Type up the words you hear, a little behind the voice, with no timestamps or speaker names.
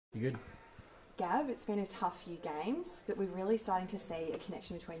You good? Gab, it's been a tough few games, but we're really starting to see a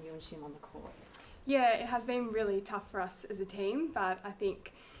connection between you and Shim on the court. Yeah, it has been really tough for us as a team, but I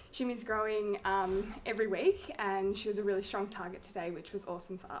think Shim is growing every week, and she was a really strong target today, which was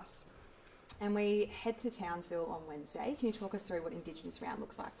awesome for us. And we head to Townsville on Wednesday. Can you talk us through what Indigenous round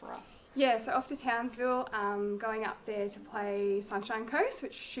looks like for us? Yeah, so off to Townsville, going up there to play Sunshine Coast,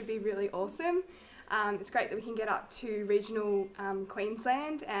 which should be really awesome. It's great that we can get up to regional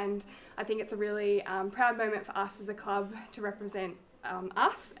Queensland, and I think it's a really proud moment for us as a club to represent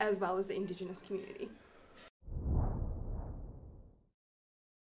us as well as the Indigenous community.